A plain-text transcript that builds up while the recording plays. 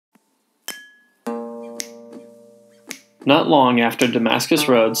Not long after Damascus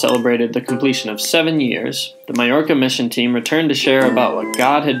Road celebrated the completion of 7 years, the Majorca mission team returned to share about what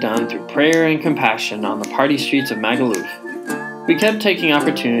God had done through prayer and compassion on the party streets of Magaluf. We kept taking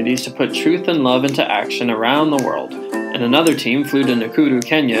opportunities to put truth and love into action around the world, and another team flew to Nakuru,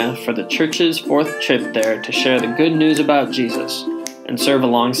 Kenya for the church's 4th trip there to share the good news about Jesus and serve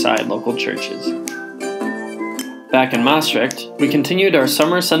alongside local churches. Back in Maastricht, we continued our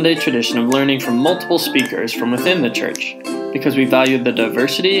summer Sunday tradition of learning from multiple speakers from within the church, because we valued the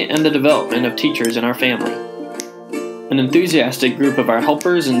diversity and the development of teachers in our family. An enthusiastic group of our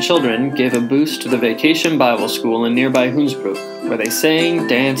helpers and children gave a boost to the vacation Bible school in nearby Hoensbroek, where they sang,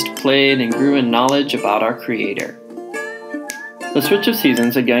 danced, played, and grew in knowledge about our Creator. The switch of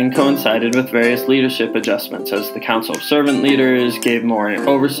seasons again coincided with various leadership adjustments, as the Council of Servant Leaders gave more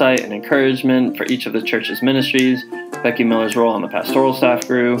oversight and encouragement for each of the church's ministries, Becky Miller's role on the pastoral staff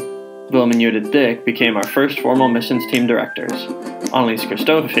grew, Willem and Judith Dick became our first formal missions team directors, Annelies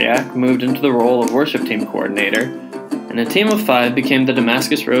Christofiak moved into the role of worship team coordinator, and a team of 5 became the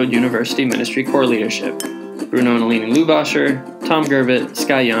Damascus Road University Ministry Core Leadership, Bruno and Aline Lubasher, Tom Gerbett,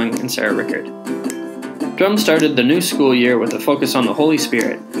 Sky Young, and Sarah Rickard. Drum started the new school year with a focus on the Holy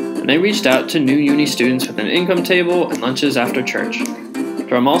Spirit, and they reached out to new uni students with an income table and lunches after church.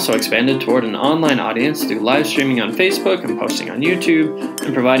 Drum also expanded toward an online audience through live streaming on Facebook and posting on YouTube,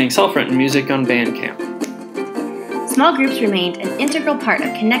 and providing self-written music on Bandcamp. Small groups remained an integral part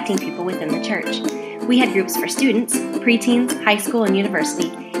of connecting people within the church. We had groups for students, preteens, high school and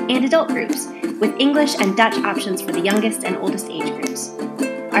university, and adult groups, with English and Dutch options for the youngest and oldest age groups.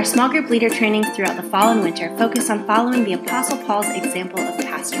 Our small group leader trainings throughout the fall and winter focus on following the Apostle Paul's example of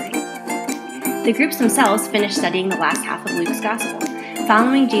pastoring. The groups themselves finished studying the last half of Luke's Gospel,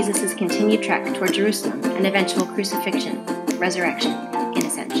 following Jesus' continued trek toward Jerusalem and eventual crucifixion, resurrection, and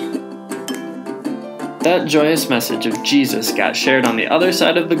ascension. That joyous message of Jesus got shared on the other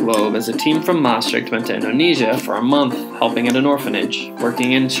side of the globe as a team from Maastricht went to Indonesia for a month helping at an orphanage,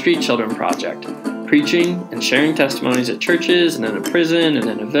 working in Street Children Project, preaching and sharing testimonies at churches and in a prison and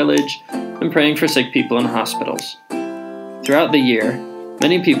in a village, and praying for sick people in hospitals. Throughout the year,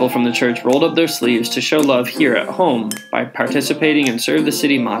 many people from the church rolled up their sleeves to show love here at home by participating in Serve the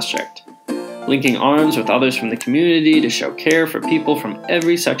City Maastricht, linking arms with others from the community to show care for people from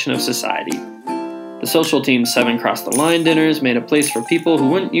every section of society. The social team's 7 Cross the Line dinners made a place for people who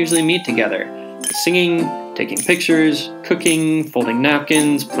wouldn't usually meet together, singing, taking pictures, cooking, folding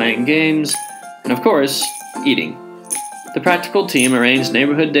napkins, playing games, and of course, eating. The practical team arranged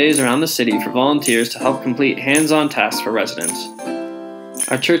neighborhood days around the city for volunteers to help complete hands-on tasks for residents.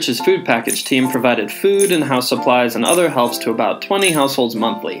 Our church's food package team provided food and house supplies and other helps to about 20 households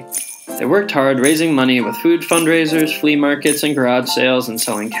monthly. They worked hard raising money with food fundraisers, flea markets, and garage sales, and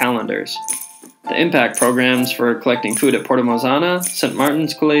selling calendars. The impact programs for collecting food at Porta Mozana, St.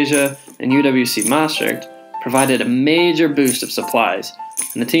 Martin's Collegia, and UWC Maastricht provided a major boost of supplies,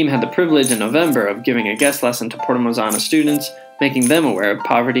 and the team had the privilege in November of giving a guest lesson to Porta Mozana students, making them aware of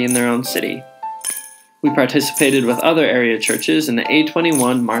poverty in their own city. We participated with other area churches in the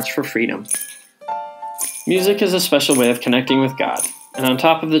A21 March for Freedom. Music is a special way of connecting with God, and on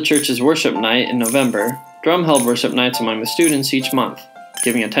top of the church's worship night in November, Drum held worship nights among the students each month,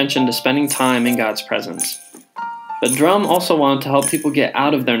 giving attention to spending time in God's presence. But Drum also wanted to help people get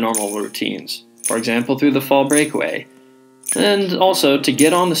out of their normal routines, for example through the fall breakaway, and also to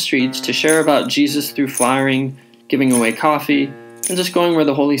get on the streets to share about Jesus through flyering, giving away coffee, and just going where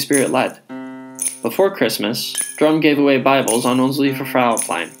the Holy Spirit led. Before Christmas, Drum gave away Bibles on Unslie for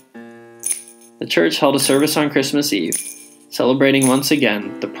Vrouwenplein. The church held a service on Christmas Eve, celebrating once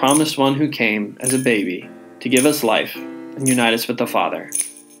again the promised one who came as a baby to give us life and unite us with the Father.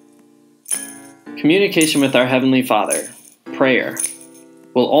 Communication with our Heavenly Father, prayer,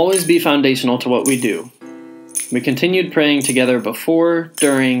 will always be foundational to what we do. We continued praying together before,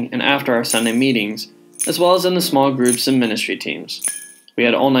 during, and after our Sunday meetings, as well as in the small groups and ministry teams. We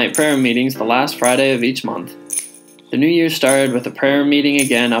had all-night prayer meetings the last Friday of each month. The new year started with a prayer meeting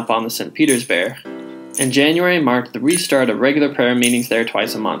again up on the St. Petersberg, and January marked the restart of regular prayer meetings there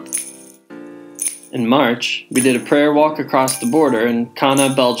twice a month. In March, we did a prayer walk across the border in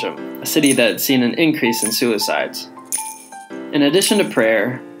Kana, Belgium, a city that had seen an increase in suicides. In addition to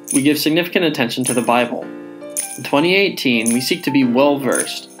prayer, we give significant attention to the Bible. In 2018, we seek to be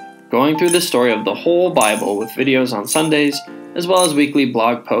well-versed, going through the story of the whole Bible with videos on Sundays, as well as weekly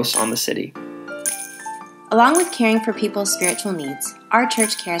blog posts on the city. Along with caring for people's spiritual needs, our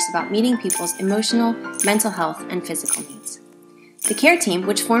church cares about meeting people's emotional, mental health, and physical needs. The care team,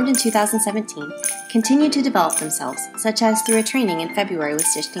 which formed in 2017, continued to develop themselves, such as through a training in February with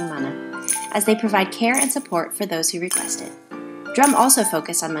Stichting Mana, as they provide care and support for those who request it. Drum also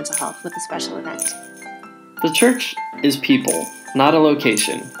focused on mental health with a special event. The church is people, not a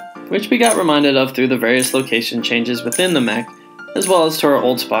location, which we got reminded of through the various location changes within the MEC, as well as to our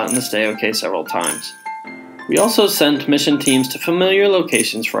old spot in the Stay OK several times. We also sent mission teams to familiar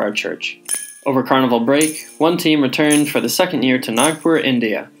locations for our church. Over Carnival break, one team returned for the second year to Nagpur,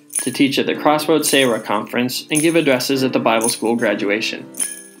 India, to teach at the Crossroads Seva Conference and give addresses at the Bible School graduation.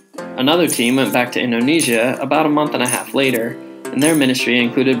 Another team went back to Indonesia about a month and a half later, and their ministry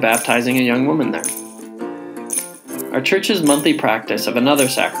included baptizing a young woman there. Our church's monthly practice of another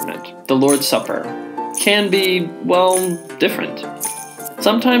sacrament, the Lord's Supper, can be, well, different.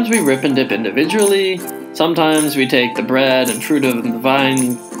 Sometimes we rip and dip individually, sometimes we take the bread and fruit of the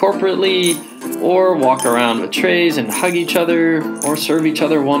vine corporately, or walk around with trays and hug each other, or serve each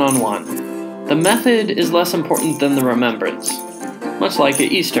other one-on-one. The method is less important than the remembrance, much like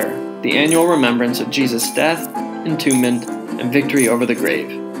at Easter, the annual remembrance of Jesus' death, entombment, and victory over the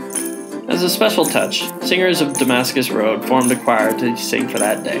grave. As a special touch, singers of Damascus Road formed a choir to sing for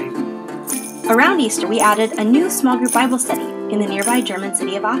that day. Around Easter, we added a new small group Bible study in the nearby German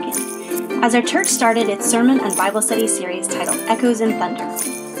city of Aachen, as our church started its sermon and Bible study series titled Echoes in Thunder.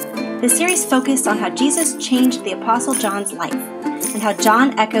 The series focused on how Jesus changed the Apostle John's life, and how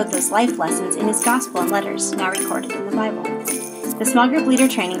John echoed those life lessons in his gospel and letters now recorded in the Bible. The small group leader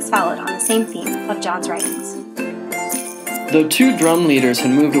trainings followed on the same theme of John's writings. Though 2 drum leaders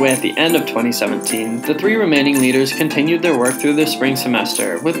had moved away at the end of 2017, the 3 remaining leaders continued their work through the spring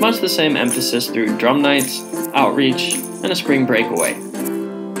semester, with much the same emphasis through drum nights, outreach, and a spring breakaway.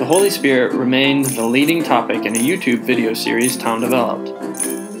 The Holy Spirit remained the leading topic in a YouTube video series Tom developed.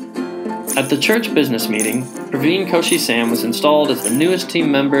 At the church business meeting, Praveen Koshi Sam was installed as the newest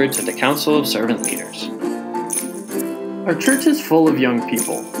team member to the Council of Servant Leaders. Our church is full of young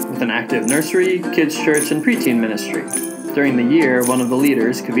people, with an active nursery, kids' church, and preteen ministry. During the year, one of the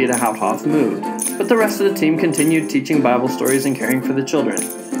leaders, Kavita Hauthoff, moved, but the rest of the team continued teaching Bible stories and caring for the children,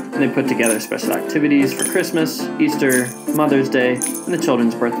 and they put together special activities for Christmas, Easter, Mother's Day, and the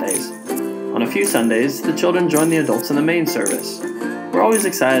children's birthdays. On a few Sundays, the children joined the adults in the main service. We're always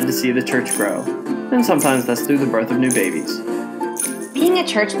excited to see the church grow, and sometimes that's through the birth of new babies. Being a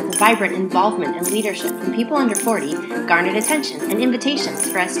church with vibrant involvement and leadership from people under 40 garnered attention and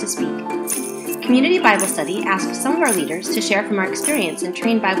invitations for us to speak. Community Bible Study asked some of our leaders to share from our experience and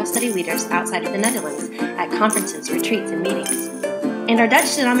train Bible study leaders outside of the Netherlands at conferences, retreats, and meetings. And our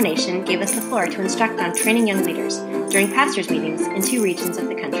Dutch denomination gave us the floor to instruct on training young leaders during pastors' meetings in 2 regions of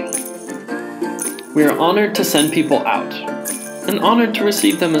the country. We are honored to send people out, and honored to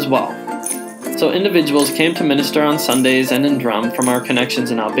receive them as well. So individuals came to minister on Sundays and in drum from our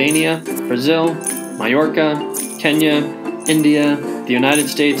connections in Albania, Brazil, Majorca, Kenya, India, the United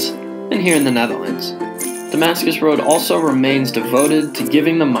States, and here in the Netherlands. Damascus Road also remains devoted to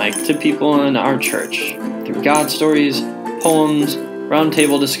giving the mic to people in our church through God stories, poems,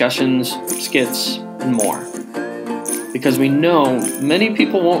 roundtable discussions, skits, and more. Because we know many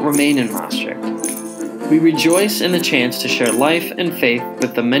people won't remain in Maastricht. We rejoice in the chance to share life and faith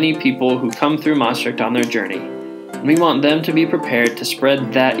with the many people who come through Maastricht on their journey, and we want them to be prepared to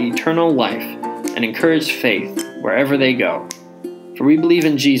spread that eternal life and encourage faith wherever they go. For we believe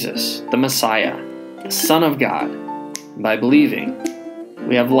in Jesus, the Messiah, the Son of God, and by believing,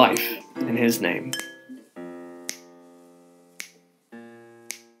 we have life in His name.